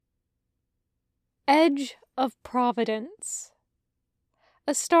Edge of Providence,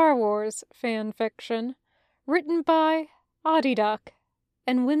 a Star Wars fan fiction written by Audie Duck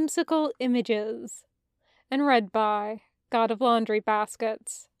and Whimsical Images, and read by God of Laundry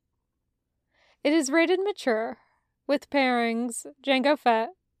Baskets. It is rated mature, with pairings Jango Fett,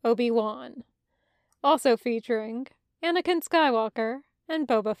 Obi-Wan, also featuring Anakin Skywalker and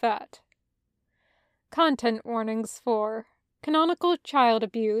Boba Fett. Content warnings for canonical child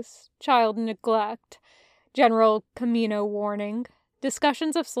abuse, child neglect, general Camino warning,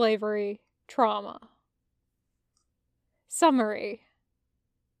 discussions of slavery, trauma. Summary.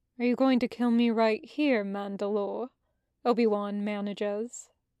 Are you going to kill me right here, Mandalore? Obi-Wan manages.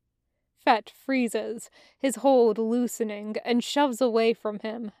 Fett freezes, his hold loosening, and shoves away from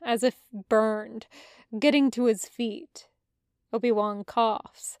him, as if burned, getting to his feet. Obi-Wan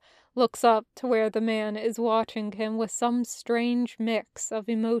coughs, looks up to where the man is watching him with some strange mix of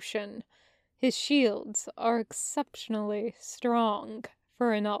emotion. His shields are exceptionally strong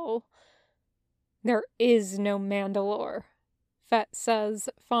for an Null. There is no Mandalore, Fett says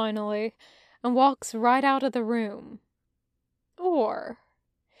finally, and walks right out of the room. Or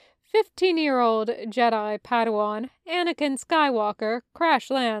 15-year-old Jedi Padawan Anakin Skywalker crash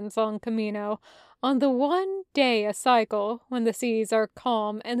lands on Camino on the one day a cycle when the seas are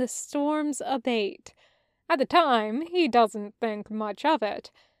calm and the storms abate. At the time, he doesn't think much of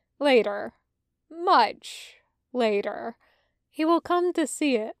it. Later, much later, he will come to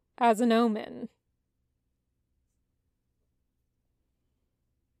see it as an omen.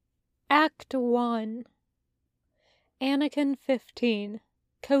 Act 1. Anakin 15,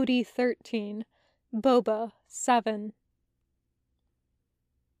 Cody 13, Boba 7.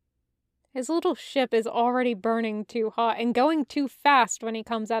 His little ship is already burning too hot and going too fast when he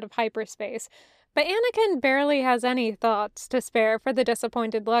comes out of hyperspace, but Anakin barely has any thoughts to spare for the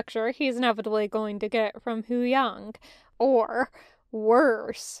disappointed lecture he's inevitably going to get from Huyang, or,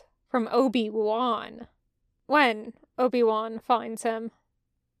 worse, from Obi-Wan. When Obi-Wan finds him.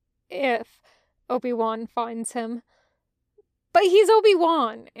 If Obi-Wan finds him. But he's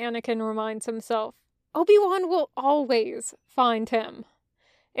Obi-Wan, Anakin reminds himself. Obi-Wan will always find him.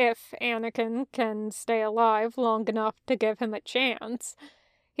 If Anakin can stay alive long enough to give him a chance.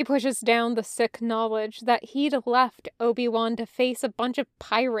 He pushes down the sick knowledge that he'd left Obi-Wan to face a bunch of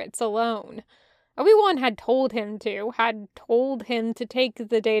pirates alone. Obi-Wan had told him to take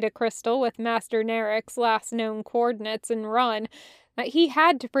the data crystal with Master Narek's last known coordinates and run, that he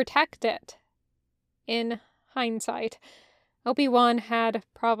had to protect it. In hindsight, Obi-Wan had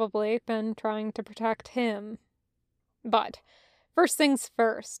probably been trying to protect him. But first things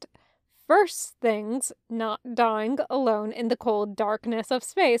first. First things, not dying alone in the cold darkness of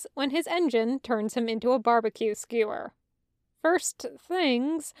space when his engine turns him into a barbecue skewer. First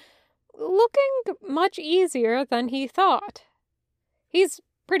things, looking much easier than he thought. He's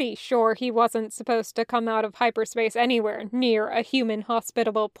pretty sure he wasn't supposed to come out of hyperspace anywhere near a human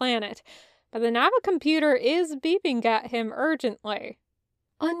hospitable planet, but the Navicomputer is beeping at him urgently.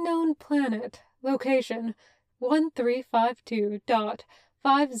 Unknown planet. Location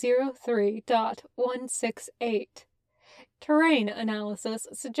 1352.503.168. Terrain analysis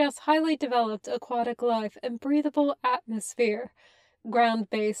suggests highly developed aquatic life and breathable atmosphere.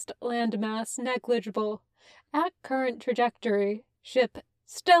 Ground-based landmass negligible. At current trajectory, ship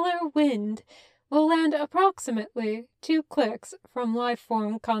Stellar Wind will land approximately 2 clicks from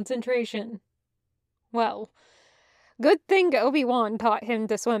lifeform concentration. Well, good thing Obi-Wan taught him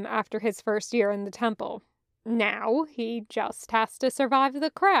to swim after his first year in the temple. Now he just has to survive the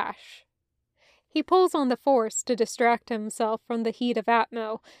crash. He pulls on the Force to distract himself from the heat of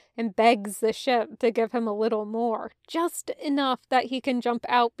Atmo and begs the ship to give him a little more, just enough that he can jump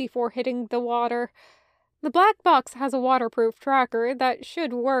out before hitting the water. The black box has a waterproof tracker that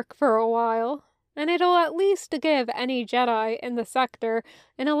should work for a while, and it'll at least give any Jedi in the sector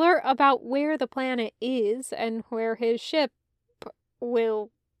an alert about where the planet is and where his ship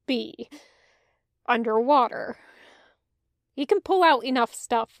will be. Underwater. He can pull out enough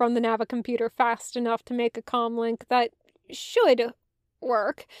stuff from the Navicomputer fast enough to make a comlink that should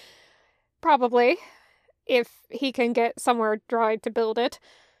work. Probably, if he can get somewhere dry to build it.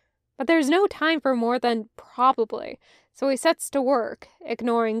 But there's no time for more than probably, so he sets to work,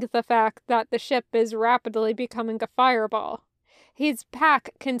 ignoring the fact that the ship is rapidly becoming a fireball. His pack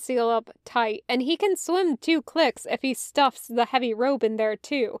can seal up tight, and he can swim 2 clicks if he stuffs the heavy robe in there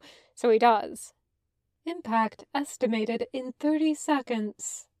too, so he does. Impact estimated in 30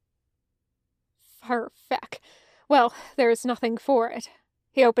 seconds. Perfect. Well, there's nothing for it.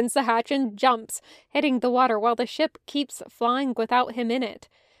 He opens the hatch and jumps, hitting the water while the ship keeps flying without him in it.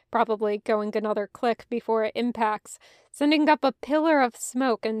 probably going another click before it impacts, sending up a pillar of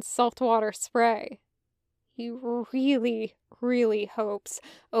smoke and saltwater spray. He really, really hopes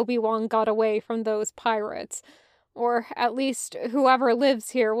Obi-Wan got away from those pirates, or at least whoever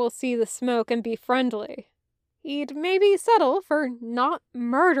lives here will see the smoke and be friendly. He'd maybe settle for not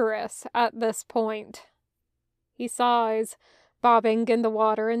murderous at this point. He sighs, bobbing in the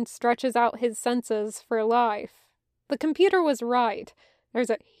water, and stretches out his senses for life. The computer was right.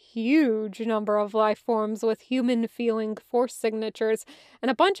 There's a huge number of life forms with human-feeling force signatures, and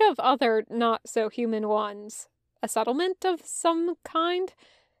a bunch of other not-so-human ones. A settlement of some kind?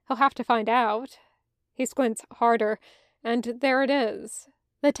 He'll have to find out. He squints harder, and there it is.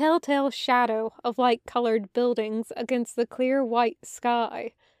 The telltale shadow of light-colored buildings against the clear white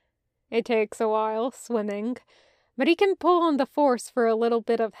sky. It takes a while, swimming, but he can pull on the force for a little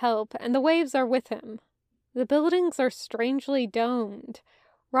bit of help, and the waves are with him. The buildings are strangely domed,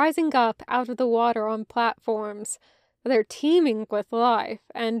 rising up out of the water on platforms. They're teeming with life,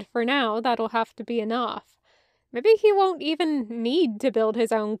 and for now that'll have to be enough. Maybe he won't even need to build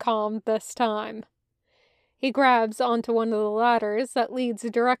his own comm this time. He grabs onto one of the ladders that leads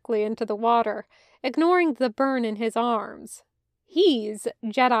directly into the water, ignoring the burn in his arms. He's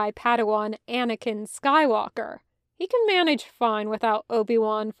Jedi Padawan Anakin Skywalker. He can manage fine without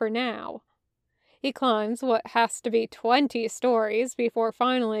Obi-Wan for now. He climbs what has to be 20 stories before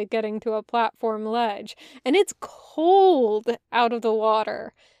finally getting to a platform ledge, and it's cold out of the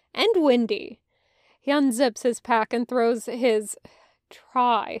water, and windy. He unzips his pack and throws his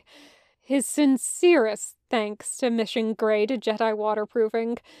sincerest thanks to Mission Grade Jedi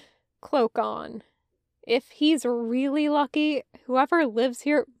waterproofing cloak on. If he's really lucky, whoever lives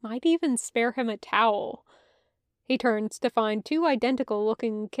here might even spare him a towel. He turns to find two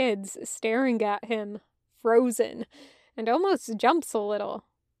identical-looking kids staring at him, frozen, and almost jumps a little.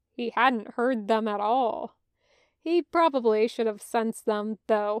 He hadn't heard them at all. He probably should have sensed them,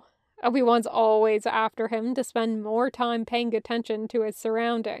 though. Obi-Wan's always after him to spend more time paying attention to his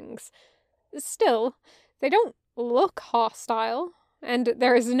surroundings. Still, they don't look hostile, and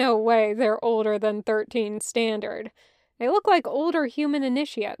there's no way they're older than 13 standard. They look like older human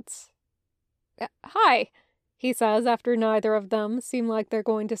initiates. Hi, he says after neither of them seem like they're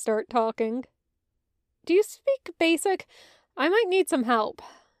going to start talking. Do you speak basic? I might need some help.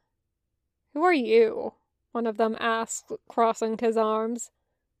 Who are you? One of them asks, crossing his arms.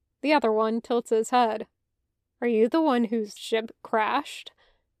 The other one tilts his head. Are you the one whose ship crashed?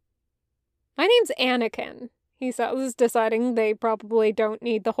 My name's Anakin, he says, deciding they probably don't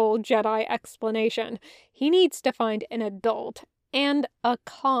need the whole Jedi explanation. He needs to find an adult and a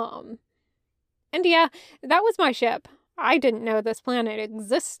comm. And yeah, that was my ship. I didn't know this planet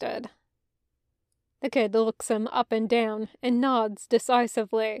existed. The kid looks him up and down and nods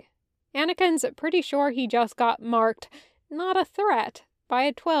decisively. Anakin's pretty sure he just got marked not a threat by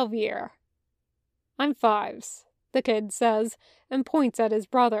a 12-year. I'm Fives, the kid says, and points at his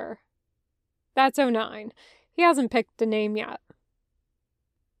brother. That's 09. He hasn't picked a name yet.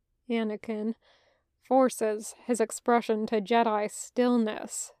 Anakin forces his expression to Jedi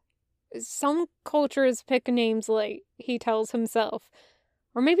stillness. Some cultures pick names late, he tells himself.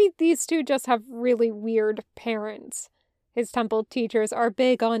 Or maybe these two just have really weird parents. His temple teachers are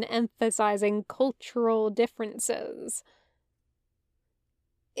big on emphasizing cultural differences.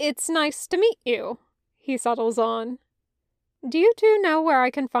 It's nice to meet you, he settles on. Do you two know where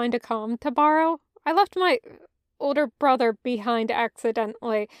I can find a comm to borrow? I left my older brother behind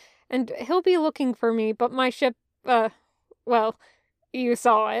accidentally, and he'll be looking for me, but my ship, well, you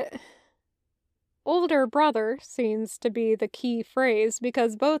saw it. Older brother seems to be the key phrase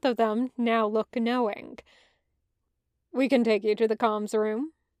because both of them now look knowing. We can take you to the comms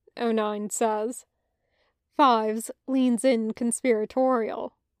room, 09 says. Fives leans in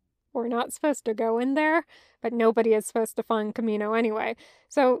conspiratorial. We're not supposed to go in there, but nobody is supposed to find Camino anyway,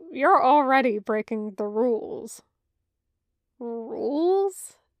 so you're already breaking the rules.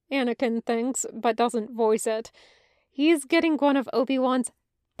 Rules? Anakin thinks, but doesn't voice it. He's getting one of Obi-Wan's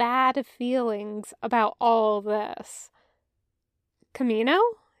bad feelings about all this. Camino?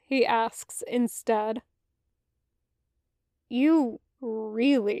 He asks instead. You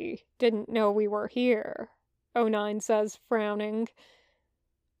really didn't know we were here, 09 says, frowning.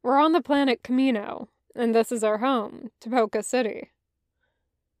 We're on the planet Camino, and this is our home, Tapoka City.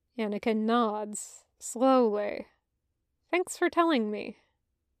 Anakin nods, slowly. Thanks for telling me.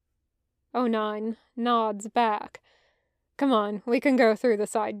 09 nods back. Come on, we can go through the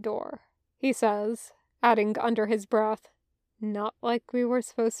side door, he says, adding under his breath, not like we were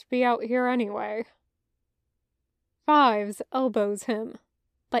supposed to be out here anyway. Fives elbows him.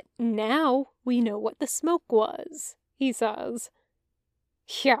 But now we know what the smoke was, he says.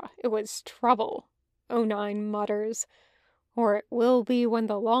 Yeah, it was trouble, O9 mutters. Or it will be when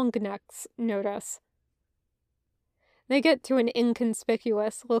the Longnecks notice. They get to an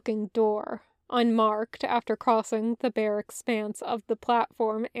inconspicuous-looking door, unmarked after crossing the bare expanse of the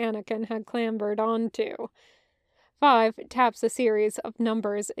platform Anakin had clambered onto. 5 taps a series of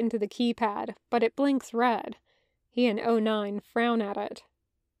numbers into the keypad, but it blinks red. He and O9 frown at it.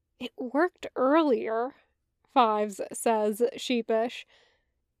 It worked earlier, 5 says, sheepish.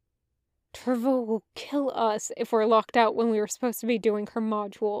 Turvo will kill us if we're locked out when we were supposed to be doing her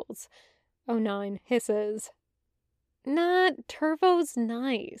modules, O9 hisses. Nah, Turvo's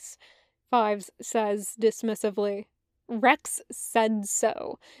nice, 5 says dismissively. Rex said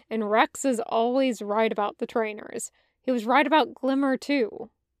so, and Rex is always right about the trainers. He was right about Glimmer, too.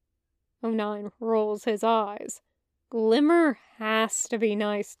 O9 rolls his eyes. Glimmer has to be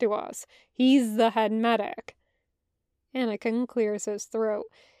nice to us. He's the head medic. Anakin clears his throat,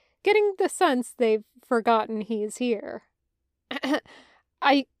 getting the sense they've forgotten he's here.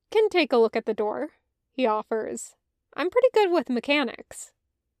 I can take a look at the door, he offers. I'm pretty good with mechanics.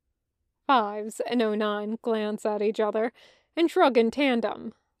 5s and O9 glance at each other and shrug in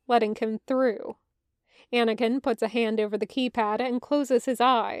tandem, letting him through. Anakin puts a hand over the keypad and closes his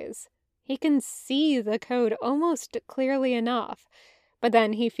eyes. He can see the code almost clearly enough, but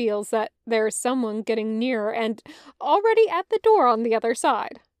then he feels that there's someone getting near and already at the door on the other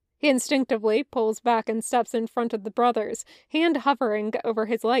side. He instinctively pulls back and steps in front of the brothers, hand hovering over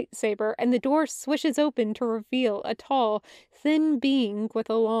his lightsaber, and the door swishes open to reveal a tall, thin being with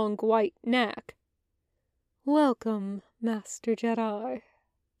a long white neck. Welcome, Master Jedi,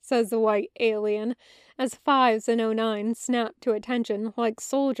 says the white alien, as 5s and O9 snap to attention like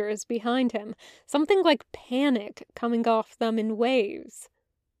soldiers behind him, something like panic coming off them in waves.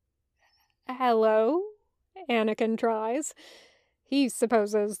 Hello? Anakin tries. He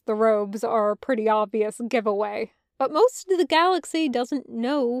supposes the robes are a pretty obvious giveaway, but most of the galaxy doesn't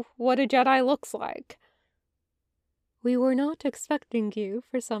know what a Jedi looks like. We were not expecting you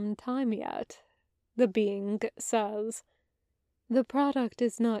for some time yet, the being says. The product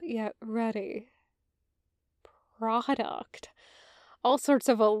is not yet ready. Product? All sorts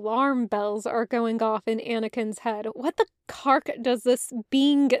of alarm bells are going off in Anakin's head. What the cark does this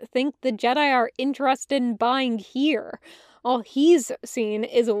being think the Jedi are interested in buying here? All he's seen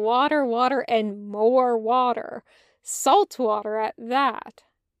is water, water, and more water. Salt water at that.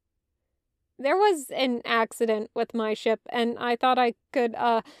 There was an accident with my ship, and I thought I could,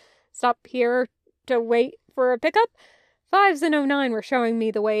 stop here to wait for a pickup. 5s and O9 were showing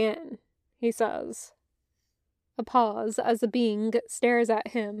me the way in, he says. A pause as the being stares at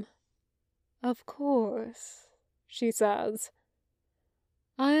him. Of course, she says.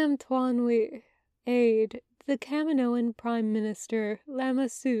 I am Tuan Wei, aide the Kaminoan Prime Minister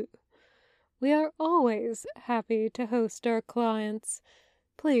Lamassu. We are always happy to host our clients.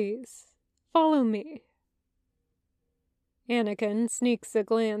 Please, follow me. Anakin sneaks a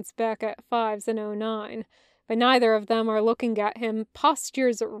glance back at 5s and O9, but neither of them are looking at him,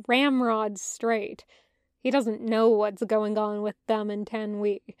 postures ramrod straight. He doesn't know what's going on with them and Tan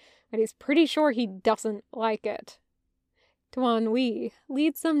Wei, but he's pretty sure he doesn't like it. Tuan Wei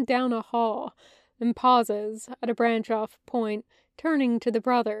leads them down a hall, and pauses at a branch-off point, turning to the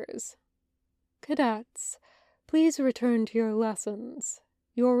brothers. Cadets, please return to your lessons.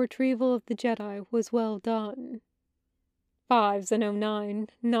 Your retrieval of the Jedi was well done. 5s and O9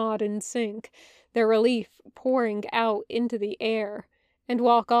 nod in sync, their relief pouring out into the air, and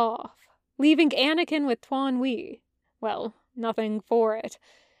walk off, leaving Anakin with Tuan Wei. Well, nothing for it.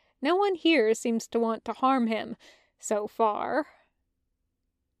 No one here seems to want to harm him, so far.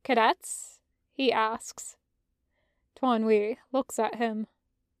 Cadets? He asks. Tuan Wei looks at him.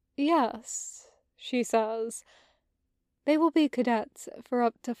 Yes, she says. They will be cadets for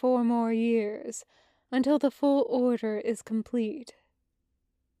up to 4 more years, until the full order is complete.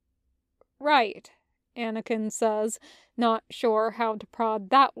 Right, Anakin says, not sure how to prod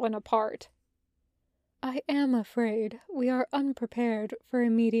that one apart. I am afraid we are unprepared for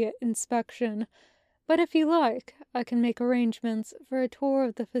immediate inspection, but if you like, I can make arrangements for a tour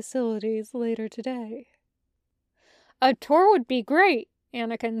of the facilities later today. A tour would be great,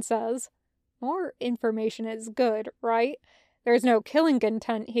 Anakin says. More information is good, right? There's no killing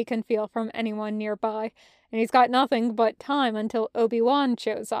intent he can feel from anyone nearby, and he's got nothing but time until Obi-Wan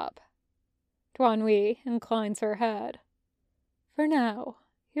shows up. Tuan Wei inclines her head. For now,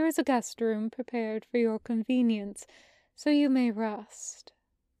 here is a guest room prepared for your convenience, so you may rest.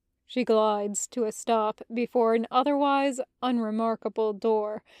 She glides to a stop before an otherwise unremarkable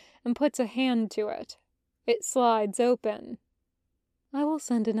door and puts a hand to it. It slides open. I will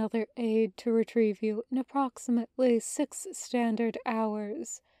send another aide to retrieve you in approximately 6 standard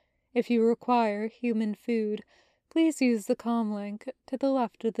hours. If you require human food, please use the comlink to the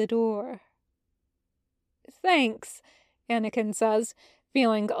left of the door. Thanks, Anakin says,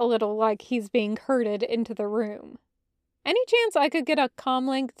 feeling a little like he's being herded into the room. Any chance I could get a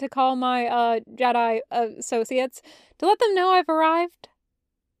comlink to call my, Jedi associates to let them know I've arrived?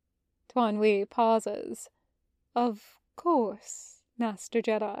 Tuan Wee pauses. Of course, Master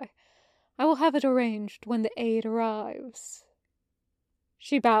Jedi. I will have it arranged when the aide arrives.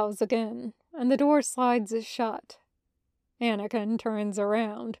 She bows again, and the door slides shut. Anakin turns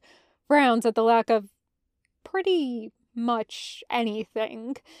around, frowns at the lack of pretty much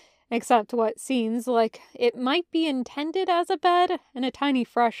anything, except what seems like it might be intended as a bed and a tiny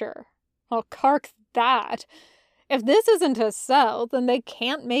fresher. Well, cark that. If this isn't a cell, then they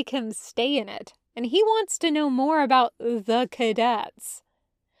can't make him stay in it, and he wants to know more about the cadets.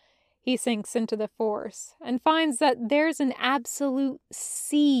 He sinks into the Force and finds that there's an absolute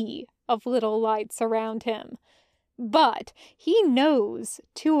sea of little lights around him. But he knows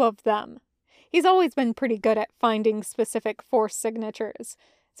 2 of them. He's always been pretty good at finding specific Force signatures,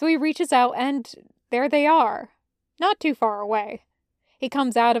 so he reaches out and there they are, not too far away. He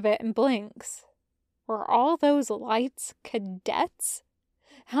comes out of it and blinks. Were all those lights cadets?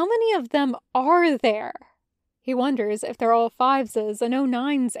 How many of them are there? He wonders if they're all 5s and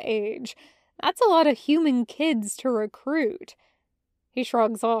 09's age. That's a lot of human kids to recruit. He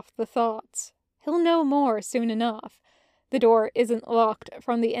shrugs off the thoughts. He'll know more soon enough. The door isn't locked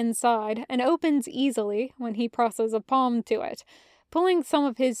from the inside and opens easily when he presses a palm to it, pulling some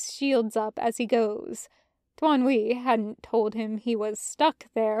of his shields up as he goes. Tuan Wee hadn't told him he was stuck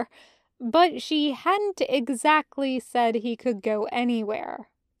there, but she hadn't exactly said he could go anywhere.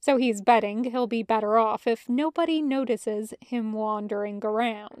 So he's betting he'll be better off if nobody notices him wandering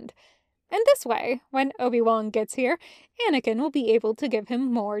around. And this way, when Obi-Wan gets here, Anakin will be able to give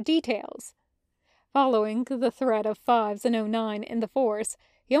him more details. Following the thread of 5s and 09 in the Force,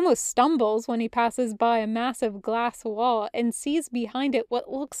 he almost stumbles when he passes by a massive glass wall and sees behind it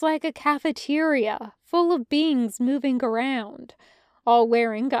what looks like a cafeteria, full of beings moving around, all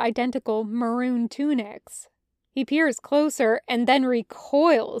wearing identical maroon tunics. He peers closer and then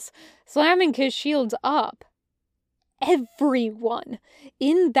recoils, slamming his shields up. Everyone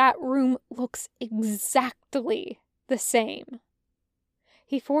in that room looks exactly the same.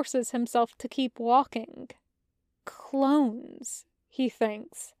 He forces himself to keep walking. Clones, he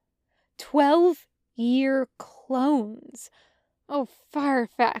thinks. 12-year clones. Oh,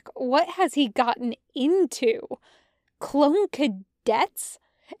 Farfak, what has he gotten into? Clone cadets?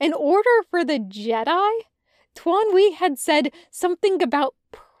 In order for the Jedi? Tuan Wee had said something about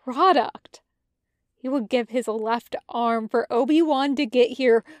product. He would give his left arm for Obi-Wan to get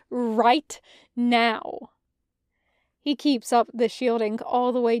here right now. He keeps up the shielding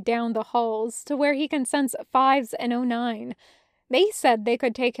all the way down the halls to where he can sense 5s and 09. They said they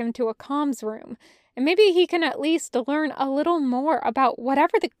could take him to a comms room, and maybe he can at least learn a little more about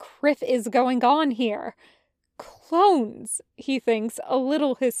whatever the criff is going on here. Clones, he thinks, a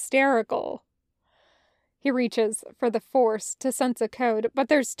little hysterical. He reaches for the Force to sense a code, but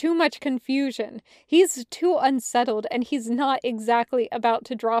there's too much confusion. He's too unsettled, and he's not exactly about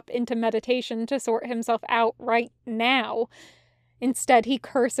to drop into meditation to sort himself out right now. Instead, he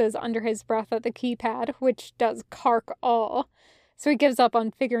curses under his breath at the keypad, which does cark all. So he gives up on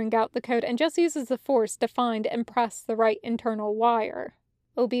figuring out the code and just uses the Force to find and press the right internal wire.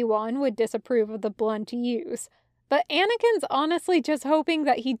 Obi-Wan would disapprove of the blunt use, but Anakin's honestly just hoping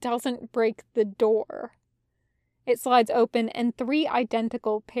that he doesn't break the door. It slides open and 3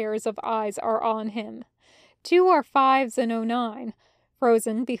 identical pairs of eyes are on him. 2 are 5s and 09,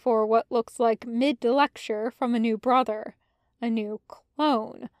 frozen before what looks like mid-lecture from a new brother, a new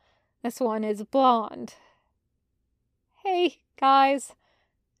clone. This one is blonde. Hey, guys,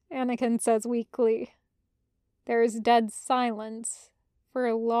 Anakin says weakly. There is dead silence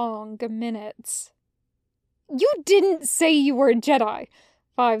for long minutes. You didn't say you were a Jedi!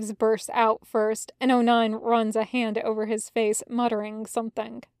 5s bursts out first, and 09 runs a hand over his face, muttering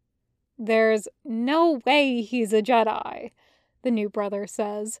something. There's no way he's a Jedi, the new brother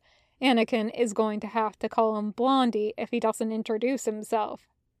says. Anakin is going to have to call him Blondie if he doesn't introduce himself.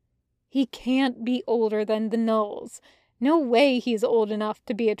 He can't be older than the Nulls. No way he's old enough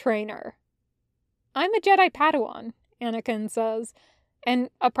to be a trainer. I'm a Jedi Padawan, Anakin says. An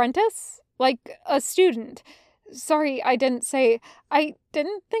apprentice? Like a student. Sorry, I didn't say. I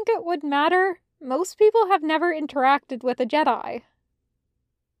didn't think it would matter. Most people have never interacted with a Jedi.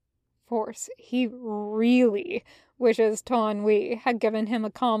 Force, he really wishes Ton Wei had given him a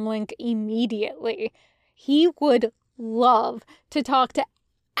comm link immediately. He would love to talk to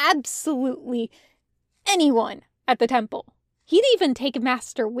absolutely anyone at the temple. He'd even take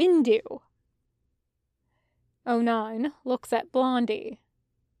Master Windu. 09 looks at Blondie.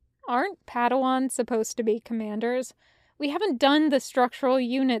 Aren't Padawans supposed to be commanders? We haven't done the structural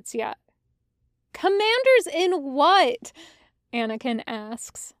units yet. Commanders in what? Anakin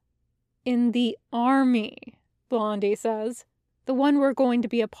asks. In the army, Blondie says. The one we're going to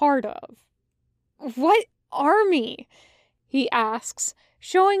be a part of. What army? He asks,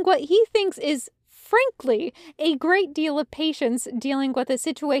 showing what he thinks is, frankly, a great deal of patience dealing with a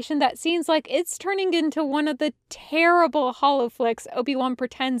situation that seems like it's turning into one of the terrible holoflicks Obi-Wan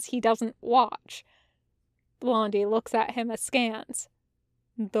pretends he doesn't watch. Blondie looks at him askance.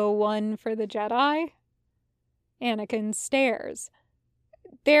 The one for the Jedi? Anakin stares.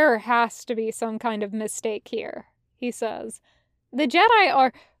 There has to be some kind of mistake here, he says. The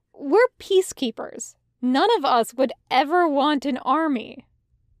Jedi we're peacekeepers. None of us would ever want an army.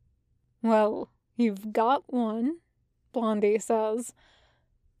 Well, you've got one, Blondie says.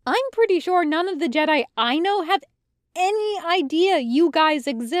 I'm pretty sure none of the Jedi I know have any idea you guys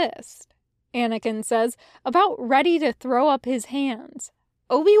exist, Anakin says, about ready to throw up his hands.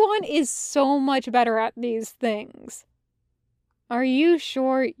 Obi-Wan is so much better at these things. Are you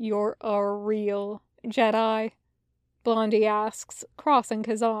sure you're a real Jedi? Blondie asks, crossing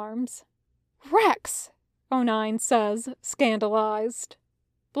his arms. Rex, 09 says, scandalized.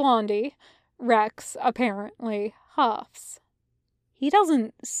 Blondie, Rex apparently, huffs. He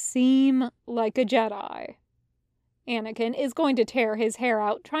doesn't seem like a Jedi. Anakin is going to tear his hair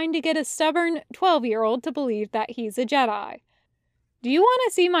out trying to get a stubborn 12-year-old to believe that he's a Jedi. Do you want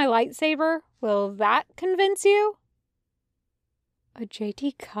to see my lightsaber? Will that convince you? A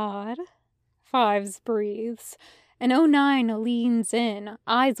JT Cod? Fives breathes, and 09 leans in,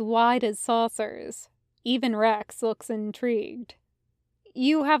 eyes wide as saucers. Even Rex looks intrigued.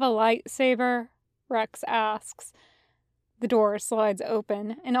 You have a lightsaber? Rex asks. The door slides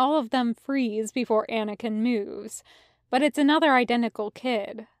open, and all of them freeze before Anakin moves. But it's another identical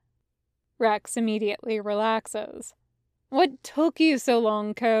kid. Rex immediately relaxes. What took you so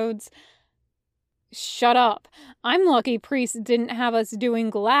long, Codes? Shut up. I'm lucky Priest didn't have us doing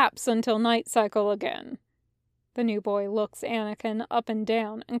laps until night cycle again. The new boy looks Anakin up and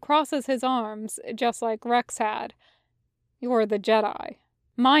down and crosses his arms just like Rex had. You're the Jedi.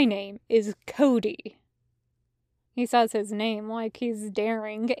 My name is Cody. He says his name like he's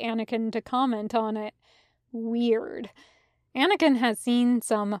daring Anakin to comment on it. Weird. Anakin has seen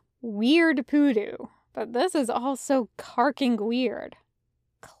some weird poodoo, but this is also carking weird.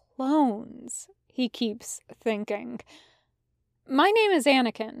 Clones, he keeps thinking. My name is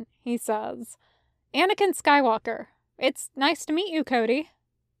Anakin, he says. Anakin Skywalker. It's nice to meet you, Cody.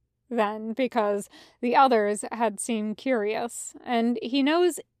 Then, because the others had seemed curious, and he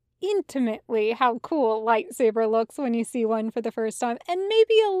knows intimately how cool lightsaber looks when you see one for the first time, and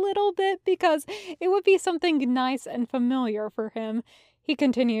maybe a little bit because it would be something nice and familiar for him, he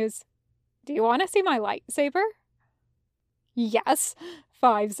continues, Do you want to see my lightsaber? Yes,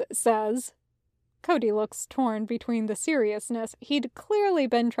 Fives says. Cody looks torn between the seriousness he'd clearly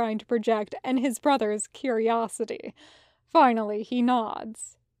been trying to project and his brother's curiosity. Finally, he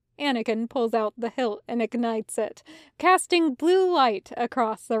nods. Anakin pulls out the hilt and ignites it, casting blue light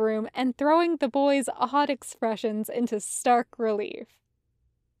across the room and throwing the boy's odd expressions into stark relief.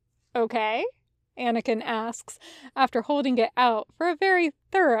 Okay? Anakin asks, after holding it out for a very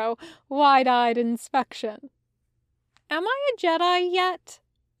thorough, wide-eyed inspection. Am I a Jedi yet?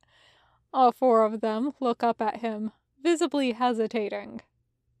 All four of them look up at him, visibly hesitating.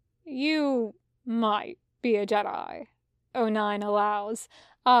 You might be a Jedi, 09 allows,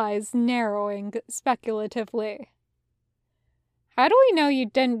 eyes narrowing speculatively. How do we know you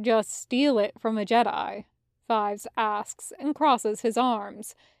didn't just steal it from a Jedi? Fives asks and crosses his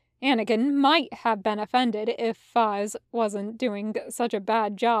arms. Anakin might have been offended if Fives wasn't doing such a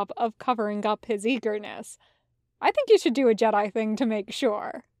bad job of covering up his eagerness. I think you should do a Jedi thing to make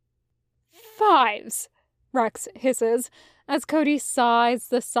sure. Fives, Rex hisses, as Cody sighs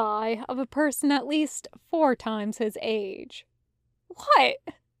the sigh of a person at least 4 times his age. What?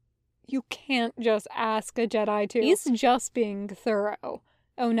 You can't just ask a Jedi to. He's just being thorough,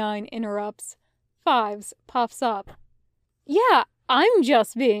 09 interrupts. Fives puffs up. Yeah, I'm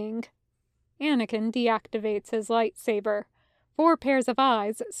just being. Anakin deactivates his lightsaber. 4 pairs of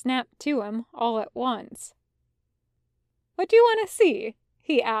eyes snap to him all at once. What do you want to see?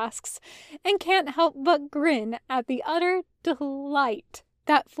 He asks, and can't help but grin at the utter delight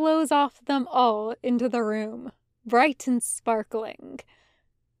that flows off them all into the room, bright and sparkling.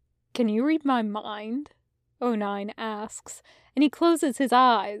 Can you read my mind? O9 asks, and he closes his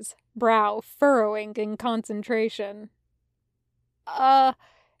eyes, brow furrowing in concentration.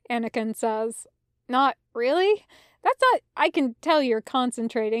 Anakin says. Not really? That's not. I can tell you're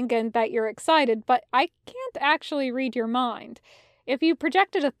concentrating and that you're excited, but I can't actually read your mind. If you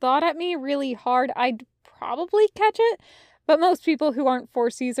projected a thought at me really hard, I'd probably catch it, but most people who aren't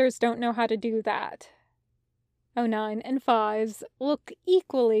Force users don't know how to do that. O9 and Fives look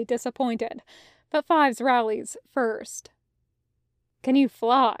equally disappointed, but Fives rallies first. Can you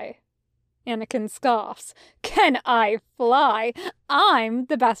fly? Anakin scoffs. Can I fly? I'm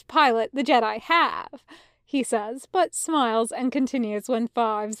the best pilot the Jedi have, he says, but smiles and continues when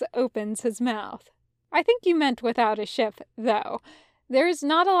Fives opens his mouth. I think you meant without a ship, though. There's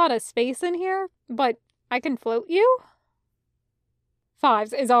not a lot of space in here, but I can float you?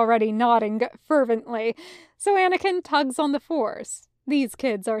 Fives is already nodding fervently, so Anakin tugs on the Force. These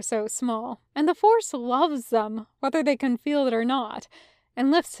kids are so small, and the Force loves them, whether they can feel it or not,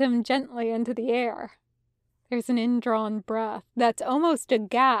 and lifts him gently into the air. There's an indrawn breath that's almost a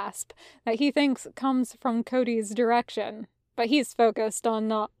gasp that he thinks comes from Cody's direction, but he's focused on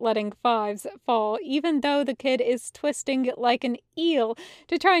not letting Fives fall, even though the kid is twisting like an eel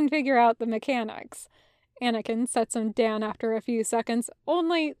to try and figure out the mechanics. Anakin sets him down after a few seconds,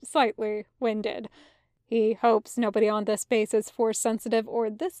 only slightly winded. He hopes nobody on this base is Force-sensitive or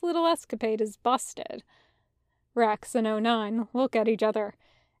this little escapade is busted. Rex and O9 look at each other,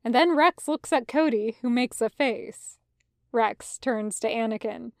 and then Rex looks at Cody, who makes a face. Rex turns to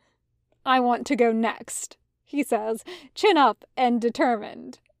Anakin. I want to go next, he says, chin up and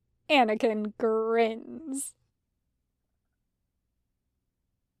determined. Anakin grins.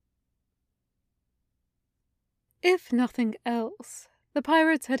 If nothing else, the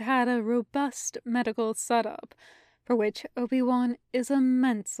pirates had had a robust medical setup, for which Obi-Wan is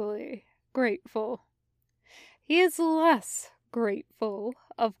immensely grateful. He is less grateful,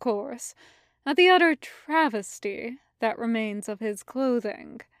 of course, at the utter travesty that remains of his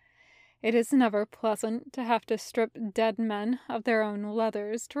clothing. It is never pleasant to have to strip dead men of their own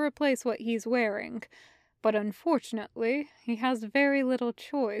leathers to replace what he's wearing, but unfortunately, he has very little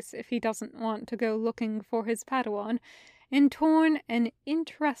choice if he doesn't want to go looking for his Padawan in torn and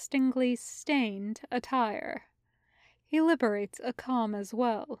interestingly stained attire. He liberates a comm as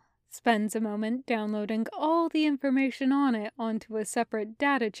well, spends a moment downloading all the information on it onto a separate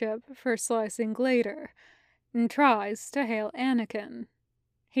data chip for slicing later, and tries to hail Anakin.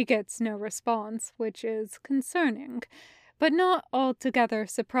 He gets no response, which is concerning, but not altogether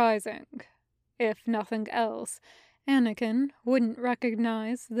surprising. If nothing else, Anakin wouldn't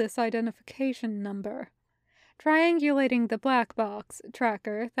recognize this identification number. Triangulating the black box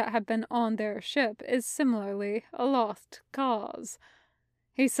tracker that had been on their ship is similarly a lost cause.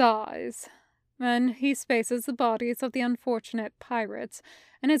 He sighs. Then he spaces the bodies of the unfortunate pirates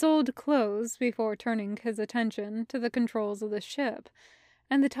and his old clothes before turning his attention to the controls of the ship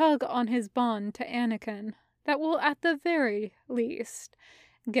and the tug on his bond to Anakin that will at the very least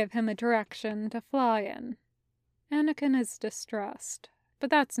give him a direction to fly in. Anakin is distressed, but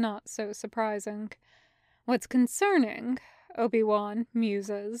that's not so surprising. What's concerning, Obi-Wan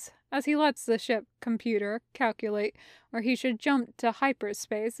muses, as he lets the ship computer calculate where he should jump to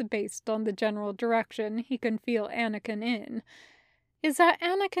hyperspace based on the general direction he can feel Anakin in, is that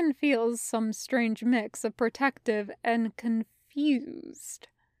Anakin feels some strange mix of protective and confused.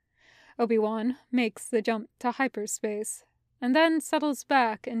 Obi-Wan makes the jump to hyperspace, and then settles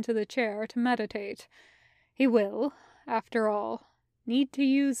back into the chair to meditate. He will, after all, need to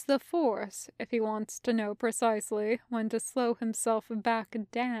use the Force if he wants to know precisely when to slow himself back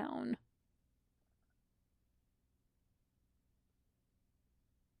down.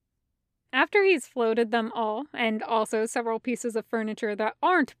 After he's floated them all, and also several pieces of furniture that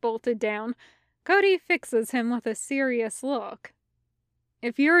aren't bolted down, Cody fixes him with a serious look.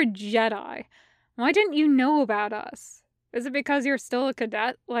 If you're a Jedi, why didn't you know about us? Is it because you're still a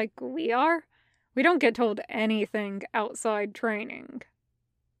cadet like we are? We don't get told anything outside training.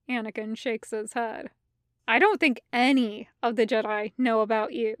 Anakin shakes his head. I don't think any of the Jedi know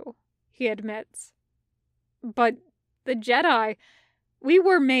about you, he admits. But the Jedi, we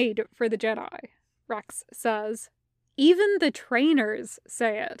were made for the Jedi, Rex says. Even the trainers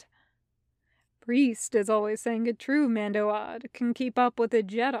say it. Priest is always saying a true Mandoad can keep up with a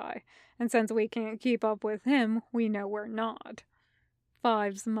Jedi, and since we can't keep up with him, we know we're not.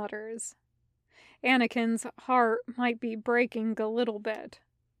 Fives mutters. Anakin's heart might be breaking a little bit.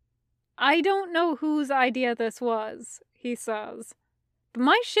 "I don't know whose idea this was," he says, "but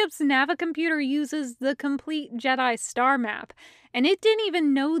my ship's navicomputer uses the complete Jedi star map, and it didn't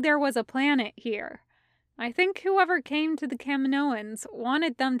even know there was a planet here. I think whoever came to the Kaminoans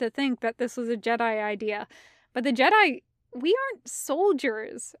wanted them to think that this was a Jedi idea, but the Jedi, we aren't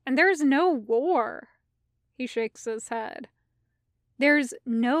soldiers, and there's no war." He shakes his head. "There's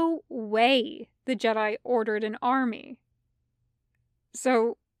no way the Jedi ordered an army."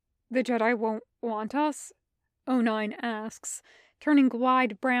 "So, the Jedi won't want us?" O9 asks, turning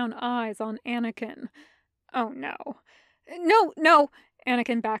wide brown eyes on Anakin. "Oh no. No,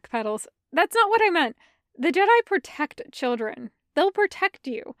 Anakin backpedals. "That's not what I meant. The Jedi protect children. They'll protect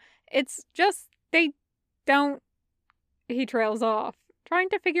you. It's just they don't..." He trails off, trying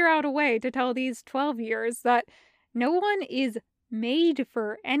to figure out a way to tell these 12-years that no one is made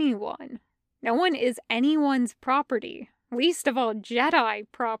for anyone. No one is anyone's property, least of all Jedi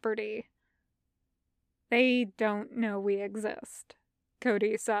property. "They don't know we exist,"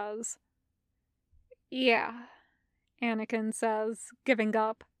 Cody says. "Yeah," Anakin says, giving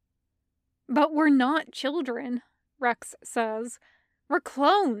up. "But we're not children," Rex says. "We're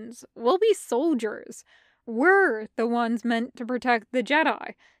clones. We'll be soldiers. We're the ones meant to protect the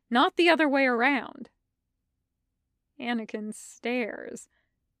Jedi, not the other way around." Anakin stares.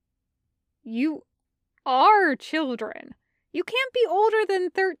 "You are children. You can't be older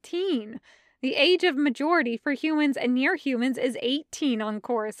than 13. The age of majority for humans and near humans is 18 on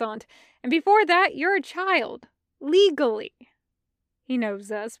Coruscant, and before that you're a child. Legally." He knows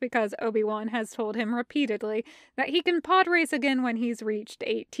this because Obi-Wan has told him repeatedly that he can pod race again when he's reached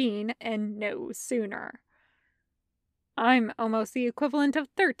 18, and no sooner. "I'm almost the equivalent of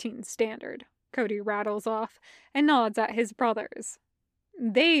 13 standard," Cody rattles off and nods at his brothers.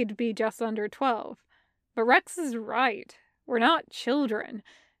 "They'd be just under 12. But Rex is right. We're not children,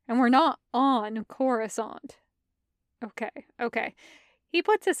 and we're not on Coruscant." Okay. He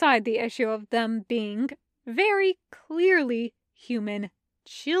puts aside the issue of them being very clearly human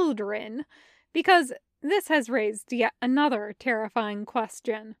children, because this has raised yet another terrifying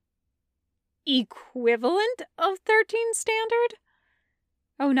question. Equivalent of 13 standard?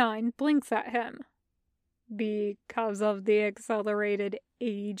 O9 blinks at him. "Because of the accelerated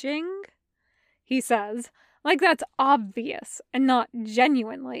aging?" he says, like that's obvious and not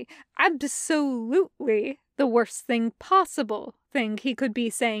genuinely, absolutely the worst thing possible thing he could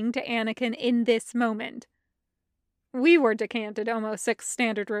be saying to Anakin in this moment. We were decanted almost 6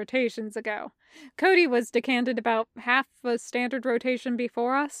 standard rotations ago. Cody was decanted about half a standard rotation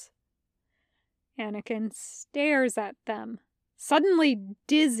before us. Anakin stares at them, suddenly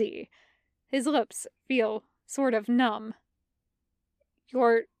dizzy. His lips feel sort of numb.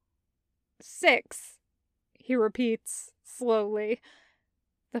 "You're 6, he repeats slowly.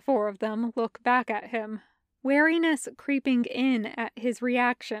 The 4 of them look back at him, wariness creeping in at his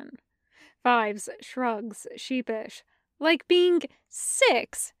reaction. Fives shrugs sheepish, like being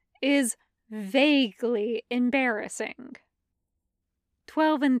 6 is vaguely embarrassing.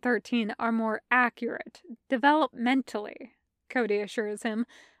 12 and 13 are more accurate, developmentally, Cody assures him.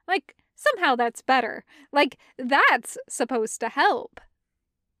 Like, somehow that's better. Like, that's supposed to help.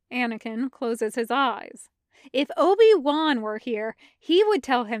 Anakin closes his eyes. If Obi-Wan were here, he would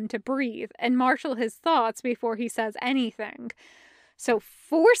tell him to breathe and marshal his thoughts before he says anything. So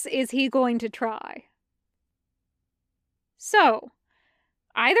force is he going to try? "So,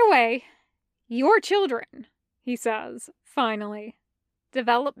 either way, you're children," he says, finally.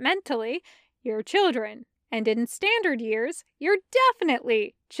 "Developmentally, you're children, and in standard years, you're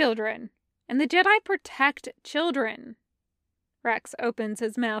definitely children. And the Jedi protect children." Rex opens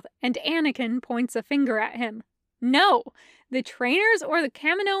his mouth, and Anakin points a finger at him. "No, the trainers or the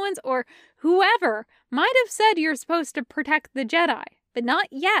Kaminoans or whoever might have said you're supposed to protect the Jedi, but not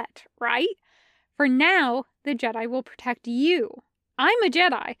yet, right? For now, the Jedi will protect you. I'm a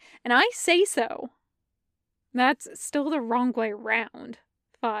Jedi, and I say so." "That's still the wrong way round,"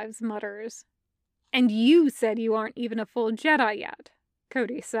 Fives mutters. "And you said you aren't even a full Jedi yet,"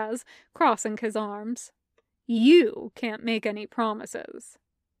 Cody says, crossing his arms. "You can't make any promises."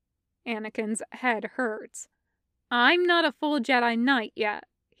 Anakin's head hurts. "I'm not a full Jedi Knight yet,"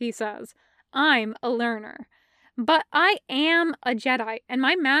 he says. "I'm a learner. But I am a Jedi, and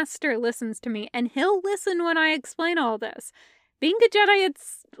my master listens to me, and he'll listen when I explain all this. Being a Jedi,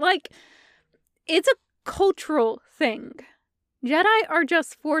 it's a cultural thing. Jedi are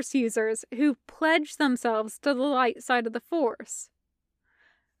just Force users who pledge themselves to the light side of the Force."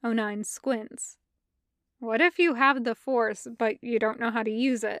 O9 squints. What if you have the Force, but you don't know how to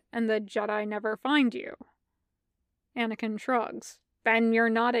use it, and the Jedi never find you? Anakin shrugs. Then you're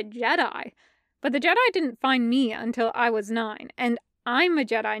not a Jedi. But the Jedi didn't find me until I was 9, and I'm a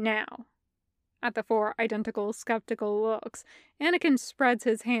Jedi now. At the 4 identical, skeptical looks, Anakin spreads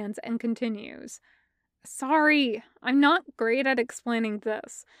his hands and continues. Sorry, I'm not great at explaining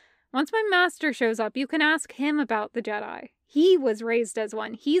this. Once my master shows up, you can ask him about the Jedi. He was raised as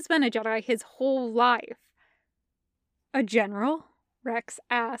one. He's been a Jedi his whole life. A general? Rex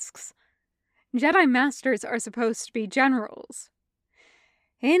asks. Jedi Masters are supposed to be generals.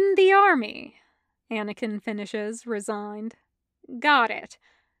 In the army, Anakin finishes, resigned. Got it.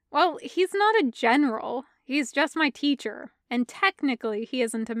 Well, he's not a general. He's just my teacher, and technically he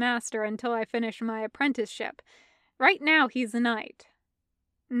isn't a master until I finish my apprenticeship. Right now he's a knight.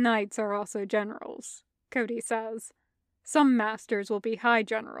 Knights are also generals, Cody says. Some masters will be high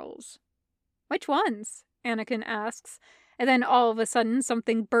generals. Which ones? Anakin asks, and then all of a sudden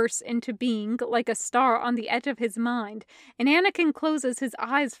something bursts into being like a star on the edge of his mind, and Anakin closes his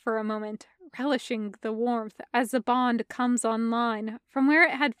eyes for a moment, relishing the warmth as the bond comes online from where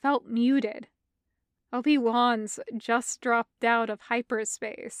it had felt muted. Obi-Wan's just dropped out of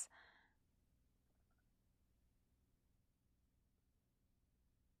hyperspace.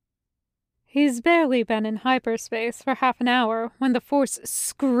 He's barely been in hyperspace for half an hour when the Force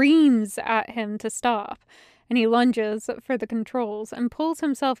screams at him to stop, and he lunges for the controls and pulls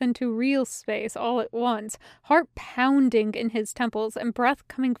himself into real space all at once, heart pounding in his temples and breath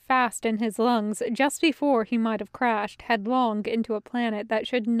coming fast in his lungs just before he might have crashed headlong into a planet that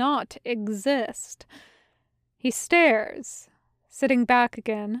should not exist. He stares, sitting back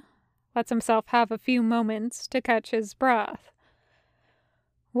again, lets himself have a few moments to catch his breath.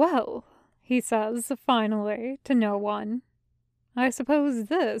 Well, he says, finally, to no one. I suppose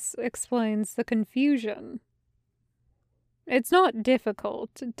this explains the confusion. It's not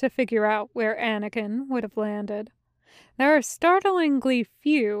difficult to figure out where Anakin would have landed. There are startlingly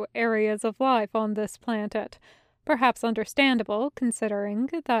few areas of life on this planet, perhaps understandable considering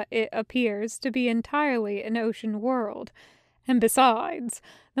that it appears to be entirely an ocean world. And besides,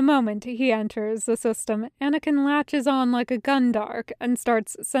 the moment he enters the system, Anakin latches on like a gundark and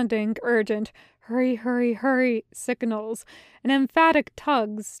starts sending urgent, hurry, hurry, hurry signals and emphatic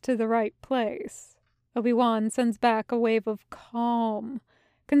tugs to the right place. Obi-Wan sends back a wave of calm,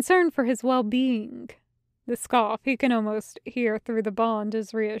 concern for his well-being. The scoff he can almost hear through the bond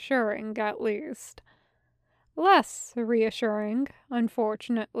is reassuring, at least. Less reassuring,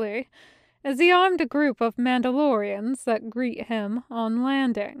 unfortunately, is the armed group of Mandalorians that greet him on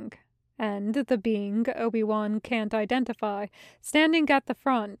landing, and the being Obi-Wan can't identify, standing at the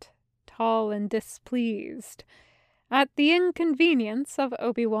front, tall and displeased, at the inconvenience of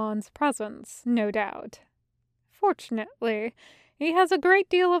Obi-Wan's presence, no doubt. Fortunately, he has a great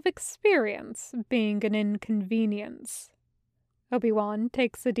deal of experience being an inconvenience. Obi-Wan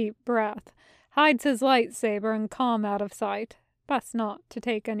takes a deep breath, hides his lightsaber and calm out of sight, best not to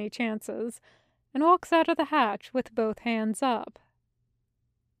take any chances, and walks out of the hatch with both hands up.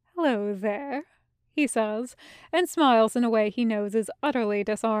 Hello there, he says, and smiles in a way he knows is utterly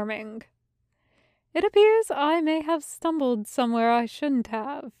disarming. It appears I may have stumbled somewhere I shouldn't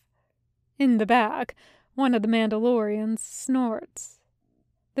have. In the back, one of the Mandalorians snorts.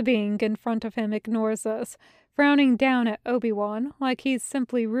 The being in front of him ignores us, frowning down at Obi-Wan like he's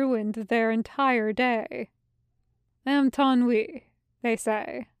simply ruined their entire day. Am Tanwi, they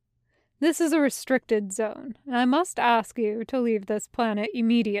say. This is a restricted zone, and I must ask you to leave this planet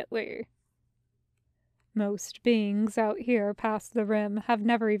immediately. Most beings out here past the rim have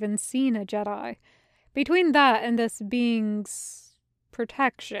never even seen a Jedi. Between that and this being's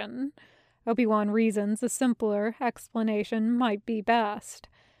protection, Obi-Wan reasons a simpler explanation might be best.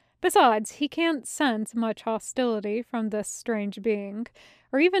 Besides, he can't sense much hostility from this strange being,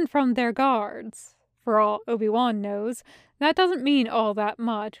 or even from their guards. For all Obi-Wan knows, that doesn't mean all that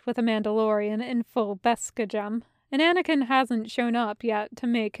much with a Mandalorian in full Beskagem, and Anakin hasn't shown up yet to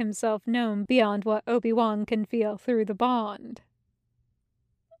make himself known beyond what Obi-Wan can feel through the bond.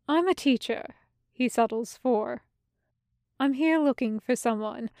 I'm a teacher, he settles for. I'm here looking for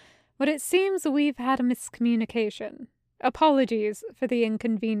someone, but it seems we've had a miscommunication. Apologies for the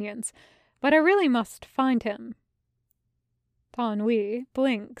inconvenience, but I really must find him. Tanwi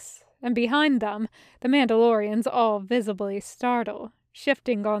blinks, and behind them, the Mandalorians all visibly startle,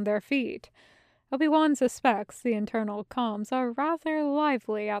 shifting on their feet. Obi-Wan suspects the internal comms are rather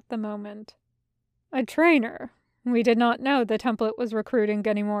lively at the moment. A trainer? We did not know the template was recruiting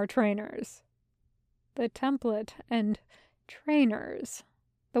any more trainers. The template and trainers.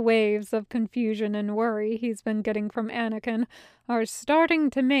 The waves of confusion and worry he's been getting from Anakin are starting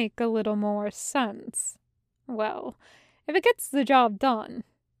to make a little more sense. Well, if it gets the job done.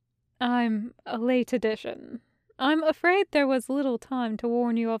 I'm a late addition. I'm afraid there was little time to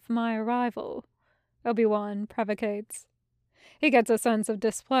warn you of my arrival, Obi-Wan prevocates. He gets a sense of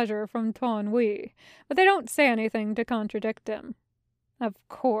displeasure from Tuan Wei, but they don't say anything to contradict him. Of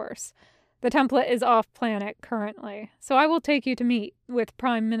course. The template is off-planet currently, so I will take you to meet with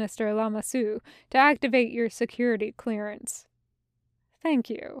Prime Minister Lama Su to activate your security clearance. Thank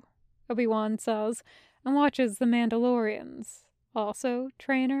you, Obi-Wan says, and watches the Mandalorians, also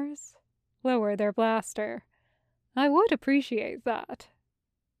trainers, lower their blaster. I would appreciate that.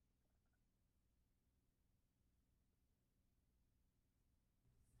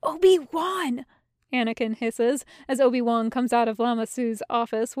 Obi-Wan! Anakin hisses as Obi-Wan comes out of Lama Su's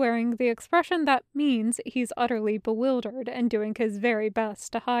office wearing the expression that means he's utterly bewildered and doing his very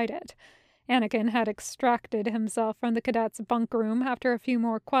best to hide it. Anakin had extracted himself from the cadets' bunk room after a few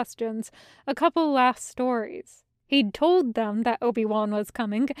more questions, a couple last stories. He'd told them that Obi-Wan was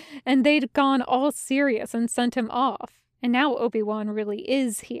coming, and they'd gone all serious and sent him off. And now Obi-Wan really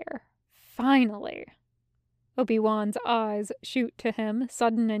is here. Finally. Obi-Wan's eyes shoot to him,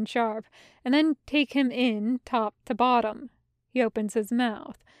 sudden and sharp, and then take him in, top to bottom. He opens his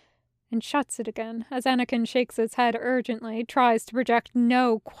mouth and shuts it again as Anakin shakes his head urgently, tries to project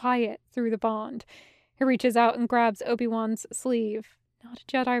no quiet through the bond. He reaches out and grabs Obi-Wan's sleeve. Not a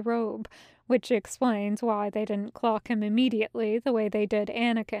Jedi robe, which explains why they didn't clock him immediately the way they did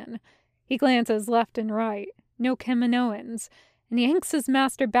Anakin. He glances left and right. No Kaminoans. And he yanks his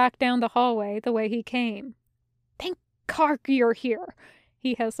master back down the hallway the way he came. Thank Kark you're here,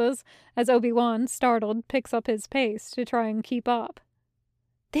 he hisses, as Obi-Wan, startled, picks up his pace to try and keep up.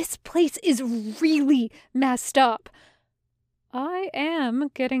 This place is really messed up. I am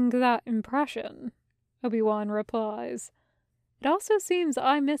getting that impression, Obi-Wan replies. It also seems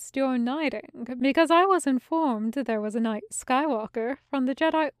I missed your knighting, because I was informed there was a Knight Skywalker from the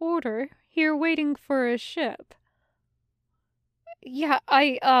Jedi Order here waiting for a ship. Yeah,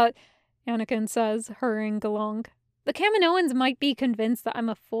 Anakin says, hurrying along. The Kaminoans might be convinced that I'm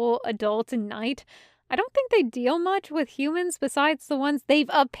a full adult knight. I don't think they deal much with humans besides the ones they've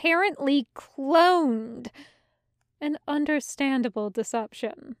apparently cloned. An understandable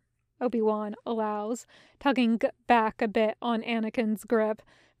deception, Obi-Wan allows, tugging back a bit on Anakin's grip,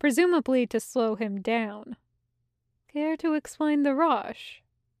 presumably to slow him down. Care to explain the rush?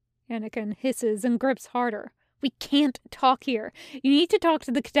 Anakin hisses and grips harder. We can't talk here. You need to talk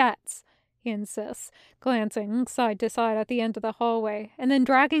to the cadets, he insists, glancing side to side at the end of the hallway, and then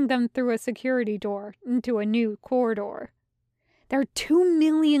dragging them through a security door into a new corridor. There are 2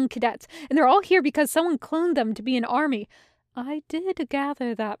 million cadets, and they're all here because someone cloned them to be an army. I did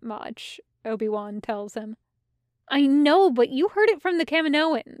gather that much, Obi-Wan tells him. I know, but you heard it from the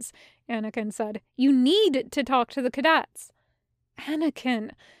Kaminoans, Anakin said. You need to talk to the cadets.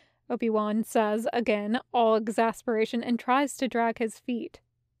 Anakin, Obi-Wan says again, all exasperation, and tries to drag his feet.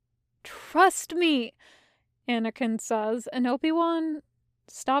 Trust me, Anakin says, and Obi-Wan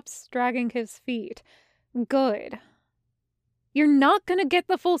stops dragging his feet. Good. You're not gonna get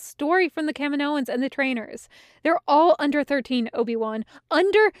the full story from the Kaminoans and the trainers. They're all under 13, Obi-Wan.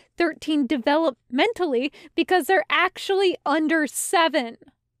 Under 13 developmentally because they're actually under 7.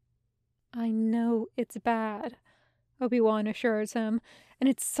 I know it's bad, Obi-Wan assures him, and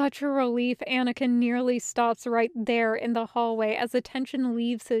it's such a relief Anakin nearly stops right there in the hallway as the tension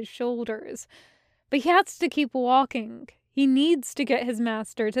leaves his shoulders. But he has to keep walking. He needs to get his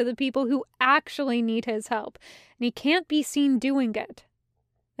master to the people who actually need his help, and he can't be seen doing it.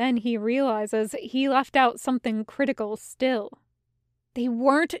 Then he realizes he left out something critical still. They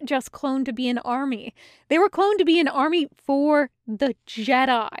weren't just cloned to be an army. They were cloned to be an army for the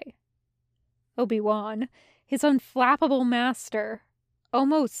Jedi. Obi-Wan, his unflappable master,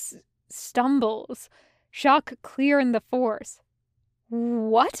 almost stumbles, shock clear in the Force.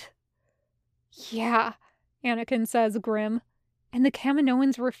 What? Yeah, Anakin says grim, and the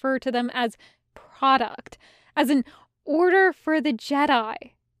Kaminoans refer to them as product, as an order for the Jedi.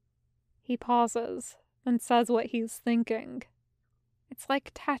 He pauses and says what he's thinking. It's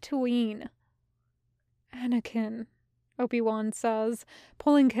like Tatooine. Anakin, Obi-Wan says,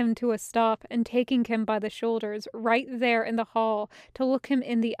 pulling him to a stop and taking him by the shoulders right there in the hall to look him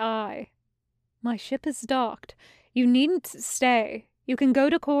in the eye. My ship is docked. You needn't stay. You can go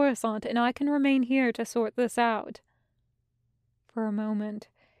to Coruscant and I can remain here to sort this out. For a moment,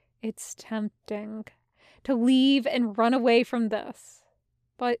 it's tempting to leave and run away from this.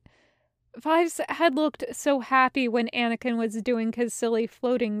 But Fives had looked so happy when Anakin was doing his silly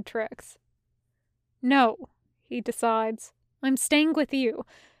floating tricks. No, he decides. I'm staying with you.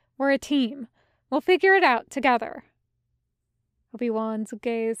 We're a team. We'll figure it out together. Obi-Wan's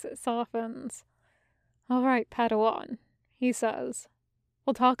gaze softens. All right, Padawan, he says.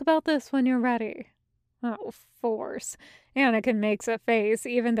 We'll talk about this when you're ready. Oh, force. Anakin makes a face,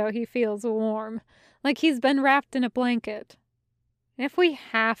 even though he feels warm, like he's been wrapped in a blanket. If we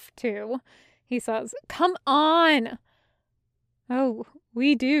have to, he says. Come on! Oh,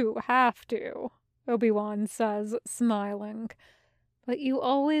 we do have to, Obi-Wan says, smiling. But you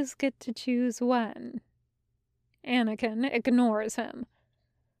always get to choose when. Anakin ignores him.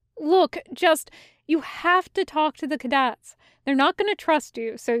 Look, you have to talk to the cadets. They're not going to trust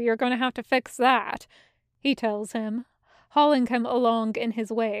you, so you're going to have to fix that, he tells him, hauling him along in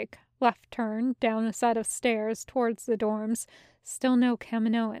his wake. Left turn, down a set of stairs towards the dorms. Still no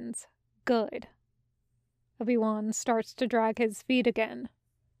Kaminoans. Good. Obi-Wan starts to drag his feet again.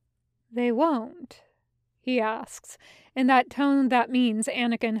 They won't, he asks, in that tone that means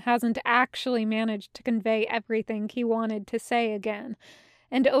Anakin hasn't actually managed to convey everything he wanted to say again,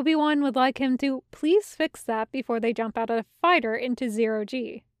 and Obi-Wan would like him to please fix that before they jump out of the fighter into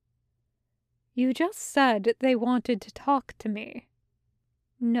 0G. You just said they wanted to talk to me.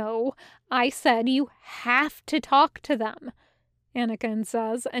 No, I said you have to talk to them, Anakin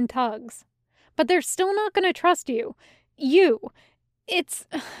says and tugs. But they're still not going to trust you. It's...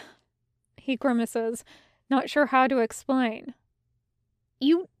 He grimaces, not sure how to explain.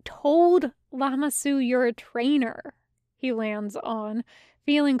 You told Lamasu you're a trainer, he lands on,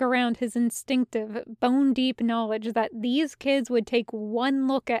 feeling around his instinctive, bone-deep knowledge that these kids would take one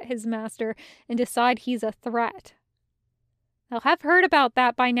look at his master and decide he's a threat. They'll have heard about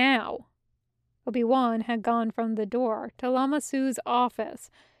that by now. Obi-Wan had gone from the door to Lamasu's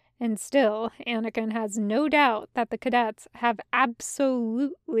office, and still Anakin has no doubt that the cadets have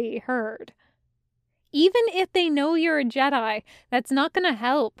absolutely heard. Even if they know you're a Jedi, that's not going to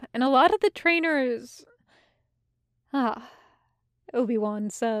help, and a lot of the trainers... Obi-Wan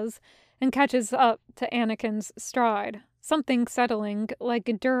says, and catches up to Anakin's stride, something settling like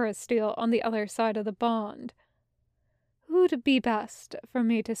Durasteel on the other side of the bond. Who'd be best for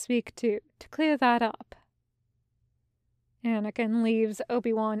me to speak to clear that up? Anakin leaves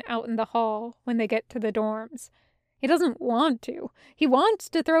Obi-Wan out in the hall when they get to the dorms. He doesn't want to. He wants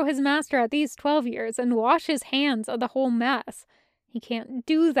to throw his master at these 12-years and wash his hands of the whole mess. He can't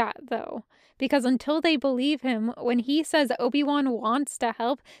do that, though, because until they believe him when he says Obi-Wan wants to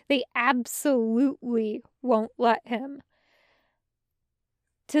help, they absolutely won't let him.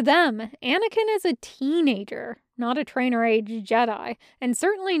 To them, Anakin is a teenager, not a trainer-age Jedi, and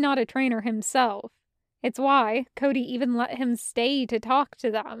certainly not a trainer himself. It's why Cody even let him stay to talk to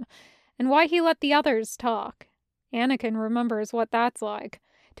them, and why he let the others talk. Anakin remembers what that's like,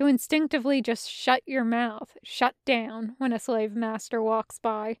 to instinctively just shut your mouth, shut down when a slave master walks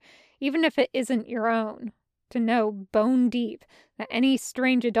by, even if it isn't your own. To know bone deep that any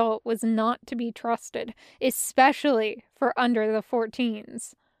strange adult was not to be trusted, especially for under the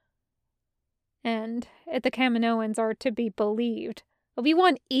 14s. And if the Kaminoans are to be believed,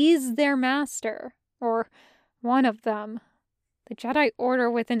 Obi-Wan is their master, or one of them. The Jedi Order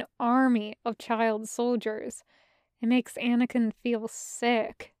with an army of child soldiers. It makes Anakin feel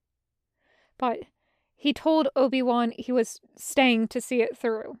sick. But he told Obi-Wan he was staying to see it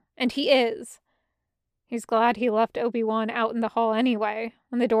through, and he is. He's glad he left Obi-Wan out in the hall anyway,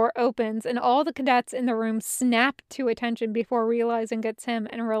 when the door opens and all the cadets in the room snap to attention before realizing it's him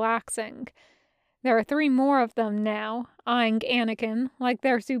and relaxing. There are 3 more of them now, eyeing Anakin like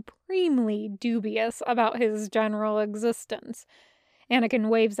they're supremely dubious about his general existence. Anakin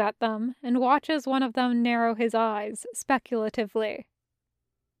waves at them and watches one of them narrow his eyes speculatively.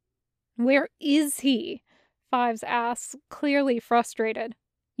 Where is he? Fives asks, clearly frustrated.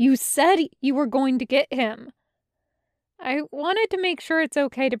 You said you were going to get him. I wanted to make sure it's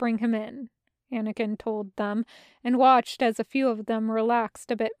okay to bring him in, Anakin told them, and watched as a few of them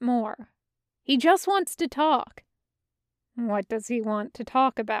relaxed a bit more. He just wants to talk. What does he want to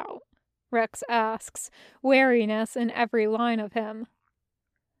talk about? Rex asks, wariness in every line of him.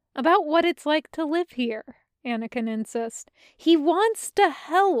 About what it's like to live here, Anakin insists. He wants to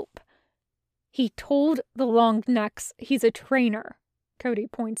help. He told the Longnecks he's a trainer, Cody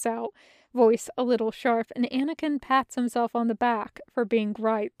points out, voice a little sharp, and Anakin pats himself on the back for being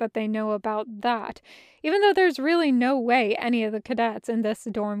right that they know about that, even though there's really no way any of the cadets in this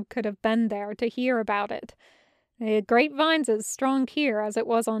dorm could have been there to hear about it. The grapevine's as strong here as it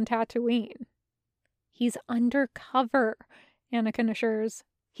was on Tatooine. He's undercover, Anakin assures.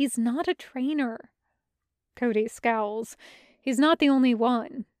 He's not a trainer. Cody scowls. He's not the only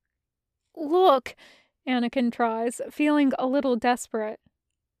one. Look, Anakin tries, feeling a little desperate.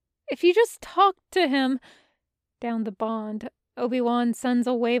 If you just talk to him... Down the bond, Obi-Wan sends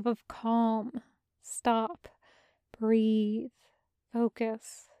a wave of calm. Stop. Breathe.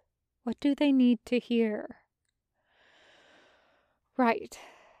 Focus. What do they need to hear? Right.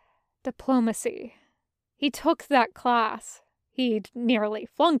 Diplomacy. He took that class. He'd nearly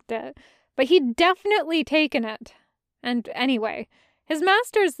flunked it, but he'd definitely taken it. And anyway, his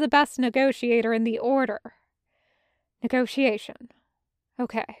master's the best negotiator in the Order. Negotiation.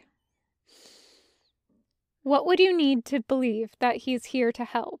 Okay. What would you need to believe that he's here to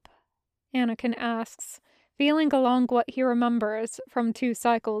help? Anakin asks, feeling along what he remembers from 2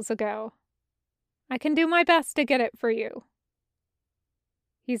 cycles ago. I can do my best to get it for you.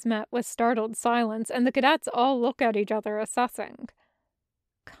 He's met with startled silence, and the cadets all look at each other, assessing.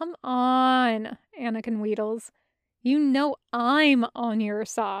 Come on, Anakin wheedles. You know I'm on your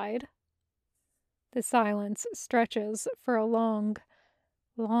side. The silence stretches for a long,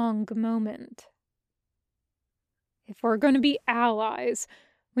 long moment. If we're going to be allies,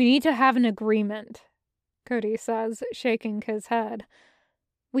 we need to have an agreement, Cody says, shaking his head.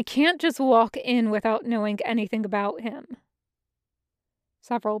 We can't just walk in without knowing anything about him.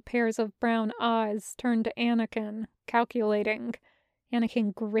 Several pairs of brown eyes turn to Anakin, calculating.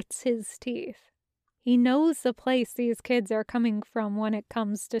 Anakin grits his teeth. He knows the place these kids are coming from when it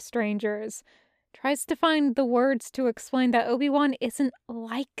comes to strangers. Tries to find the words to explain that Obi-Wan isn't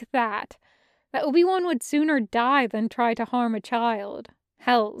like that. That Obi-Wan would sooner die than try to harm a child.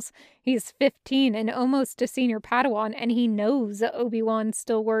 Hells, he's 15 and almost a senior Padawan, and he knows that Obi-Wan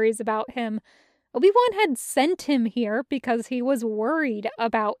still worries about him. Obi-Wan had sent him here because he was worried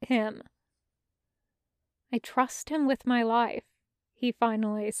about him. I trust him with my life, he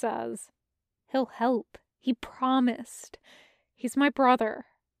finally says. He'll help. He promised. He's my brother.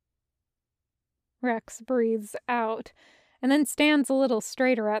 Rex breathes out, and then stands a little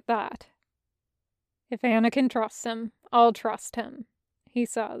straighter at that. If Anakin trusts him, I'll trust him, he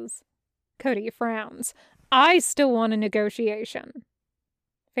says. Cody frowns. I still want a negotiation.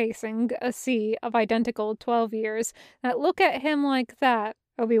 Facing a sea of identical 12-years that look at him like that,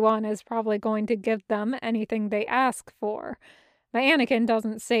 Obi-Wan is probably going to give them anything they ask for. But Anakin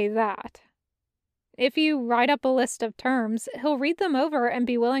doesn't say that. If you write up a list of terms, he'll read them over and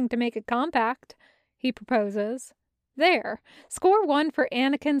be willing to make a compact, he proposes. There, score 1 for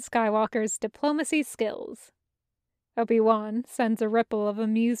Anakin Skywalker's diplomacy skills. Obi-Wan sends a ripple of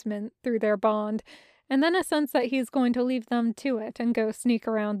amusement through their bond, and then a sense that he's going to leave them to it and go sneak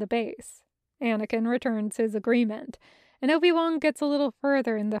around the base. Anakin returns his agreement, and Obi-Wan gets a little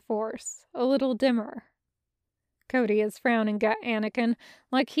further in the Force, a little dimmer. Cody is frowning at Anakin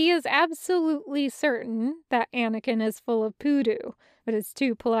like he is absolutely certain that Anakin is full of poodoo, but is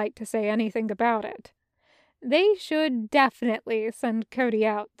too polite to say anything about it. They should definitely send Cody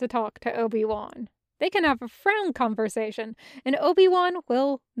out to talk to Obi-Wan. They can have a frown conversation, and Obi-Wan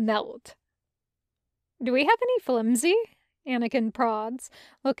will melt. Do we have any flimsy? Anakin prods,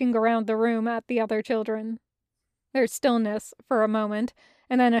 looking around the room at the other children. There's stillness for a moment,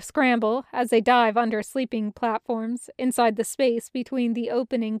 and then a scramble as they dive under sleeping platforms inside the space between the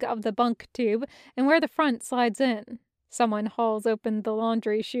opening of the bunk tube and where the front slides in. Someone hauls open the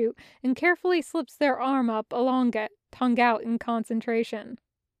laundry chute and carefully slips their arm up along it, tongue out in concentration.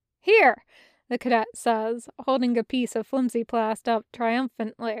 Here, the cadet says, holding a piece of flimsy plast up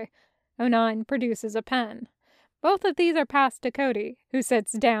triumphantly. 09 produces a pen. Both of these are passed to Cody, who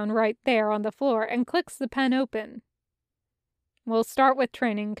sits down right there on the floor and clicks the pen open. We'll start with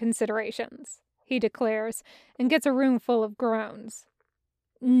training considerations, he declares, and gets a room full of groans.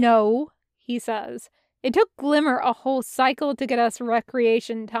 No, he says. It took Glimmer a whole cycle to get us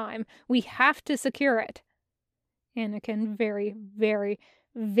recreation time. We have to secure it. Anakin very, very,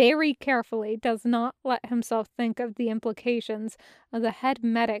 very carefully does not let himself think of the implications of the head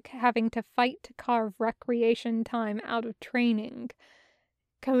medic having to fight to carve recreation time out of training.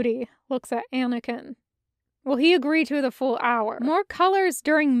 Cody looks at Anakin. Will he agree to the full hour? More colors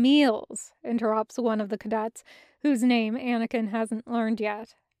during meals, interrupts one of the cadets, whose name Anakin hasn't learned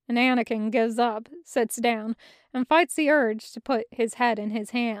yet. And Anakin gives up, sits down, and fights the urge to put his head in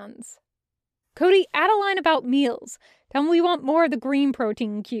his hands. Cody, add a line about meals. Tell him we want more of the green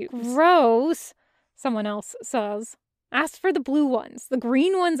protein cubes. Gross, someone else says. Ask for the blue ones. The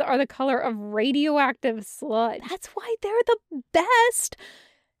green ones are the color of radioactive sludge. That's why they're the best.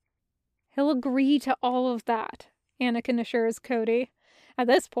 He'll agree to all of that, Anakin assures Cody, At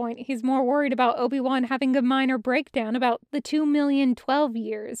this point, he's more worried about Obi-Wan having a minor breakdown about the 2,012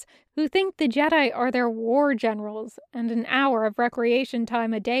 years, who think the Jedi are their war generals, and an hour of recreation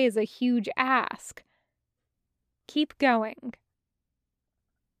time a day is a huge ask. Keep going.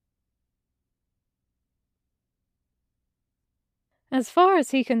 As far as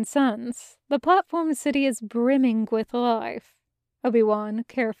he can sense, the platform city is brimming with life. Obi-Wan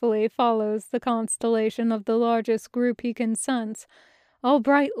carefully follows the constellation of the largest group he can sense, all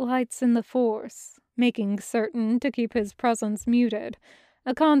bright lights in the Force, making certain to keep his presence muted,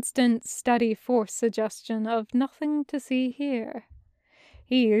 a constant, steady Force suggestion of nothing to see here.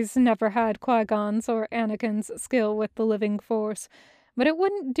 He's never had Qui-Gon's or Anakin's skill with the living Force, but it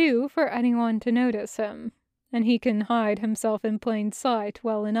wouldn't do for anyone to notice him, and he can hide himself in plain sight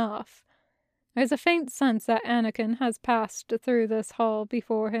well enough. There's a faint sense that Anakin has passed through this hall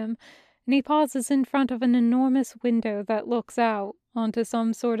before him, and he pauses in front of an enormous window that looks out onto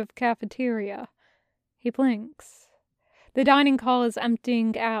some sort of cafeteria. He blinks. The dining hall is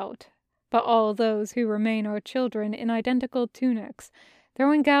emptying out, but all those who remain are children in identical tunics,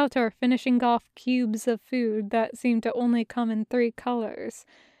 throwing out or finishing off cubes of food that seem to only come in 3 colors.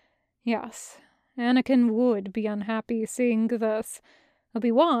 Yes, Anakin would be unhappy seeing this.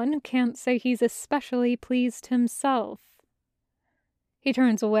 Obi-Wan can't say he's especially pleased himself. He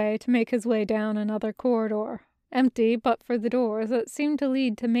turns away to make his way down another corridor, empty but for the doors that seem to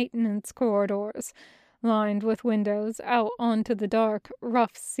lead to maintenance corridors, lined with windows out onto the dark,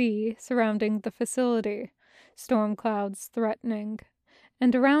 rough sea surrounding the facility, storm clouds threatening,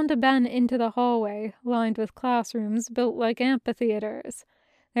 and around a bend into the hallway, lined with classrooms built like amphitheaters.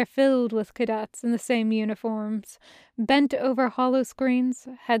 They're filled with cadets in the same uniforms, bent over hollow screens,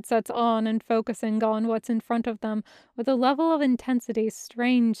 headsets on and focusing on what's in front of them with a level of intensity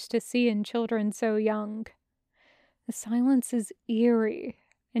strange to see in children so young. The silence is eerie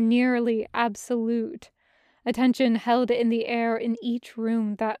and nearly absolute, a tension held in the air in each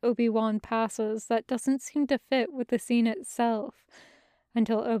room that Obi-Wan passes that doesn't seem to fit with the scene itself,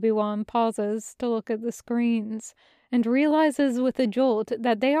 until Obi-Wan pauses to look at the screens and realizes with a jolt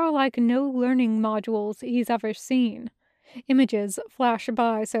that they are like no learning modules he's ever seen. Images flash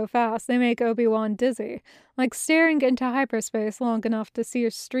by so fast they make Obi-Wan dizzy, like staring into hyperspace long enough to see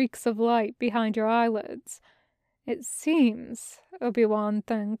streaks of light behind your eyelids. It seems, Obi-Wan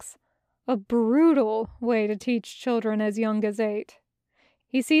thinks, a brutal way to teach children as young as 8.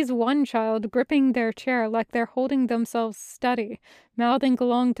 He sees one child gripping their chair like they're holding themselves steady, mouthing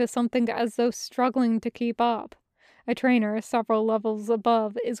along to something as though struggling to keep up. A trainer several levels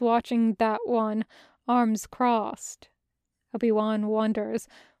above is watching that one, arms crossed. Obi-Wan wonders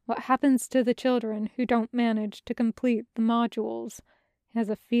what happens to the children who don't manage to complete the modules. He has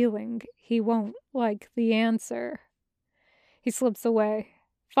a feeling he won't like the answer. He slips away,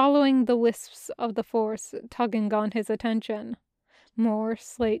 following the wisps of the Force tugging on his attention. More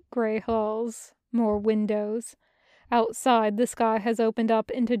slate-gray halls, more windows. Outside, the sky has opened up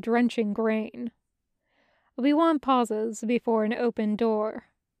into drenching rain. Obi-Wan pauses before an open door,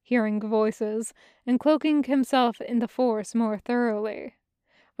 hearing voices and cloaking himself in the Force more thoroughly.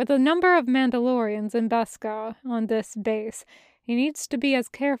 With the number of Mandalorians in Beskar on this base, he needs to be as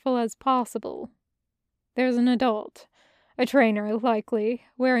careful as possible. There's an adult, a trainer likely,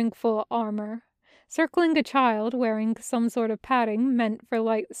 wearing full armor, circling a child wearing some sort of padding meant for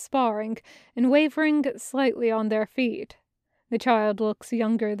light sparring and wavering slightly on their feet. The child looks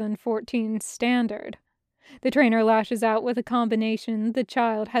younger than 14 standard. The trainer lashes out with a combination the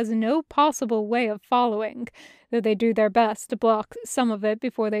child has no possible way of following, though they do their best to block some of it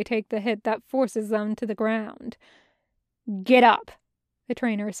before they take the hit that forces them to the ground. "Get up," the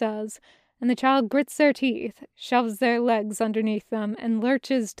trainer says, and the child grits their teeth, shoves their legs underneath them, and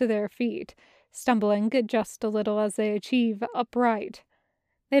lurches to their feet, stumbling just a little as they achieve upright.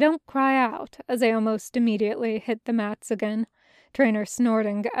 They don't cry out, as they almost immediately hit the mats again, trainer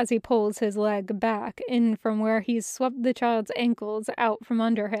snorting as he pulls his leg back in from where he's swept the child's ankles out from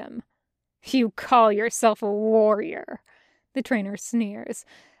under him. "You call yourself a warrior," the trainer sneers,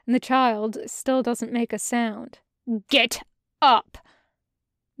 and the child still doesn't make a sound. "Get up!"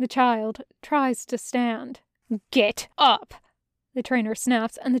 The child tries to stand. "Get up!" the trainer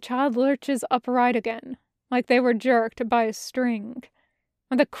snaps, and the child lurches upright again, like they were jerked by a string.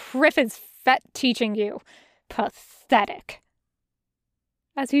 "Are the Griffins fet teaching you? Pathetic."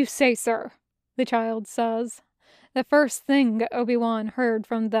 "As you say, sir," the child says. The first thing Obi-Wan heard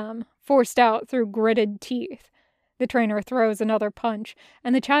from them, forced out through gritted teeth. The trainer throws another punch,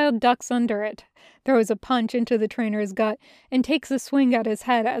 and the child ducks under it, throws a punch into the trainer's gut, and takes a swing at his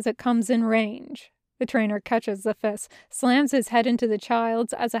head as it comes in range. The trainer catches the fist, slams his head into the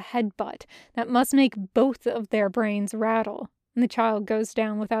child's as a headbutt that must make both of their brains rattle, and the child goes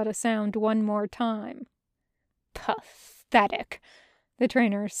down without a sound one more time. Pathetic. The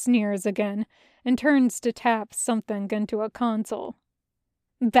trainer sneers again and turns to tap something into a console.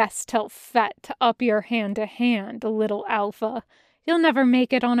 Best tell Fett to up your hand-to-hand, little alpha. You'll never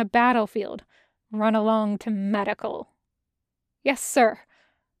make it on a battlefield. Run along to medical. Yes, sir,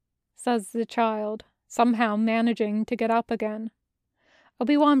 says the child, somehow managing to get up again.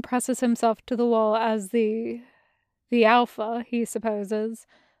 Obi-Wan presses himself to the wall as the alpha, he supposes,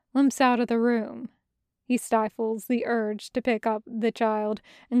 limps out of the room. He stifles the urge to pick up the child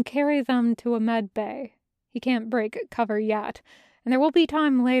and carry them to a med bay. He can't break cover yet, and there will be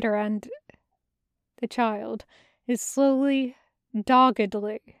time later, and the child is slowly,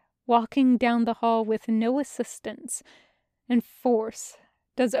 doggedly walking down the hall with no assistance and force.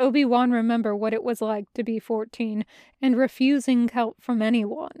 Does Obi-Wan remember what it was like to be 14 and refusing help from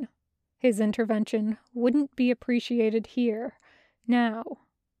anyone? His intervention wouldn't be appreciated here, now.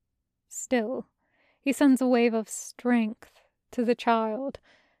 Still, he sends a wave of strength to the child,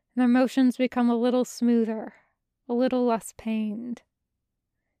 and their motions become a little smoother, a little less pained.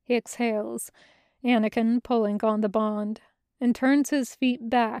 He exhales, Anakin pulling on the bond, and turns his feet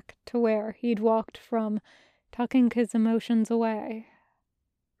back to where he'd walked from, tucking his emotions away.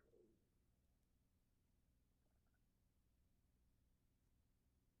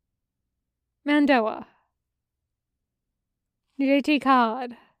 Mandoa. J.T.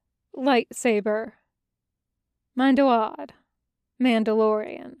 Codd. Lightsaber. Mandoad.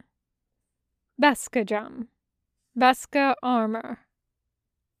 Mandalorian. Beskha gem. Beskha armor.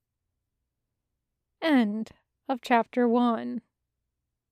 End of Chapter 1.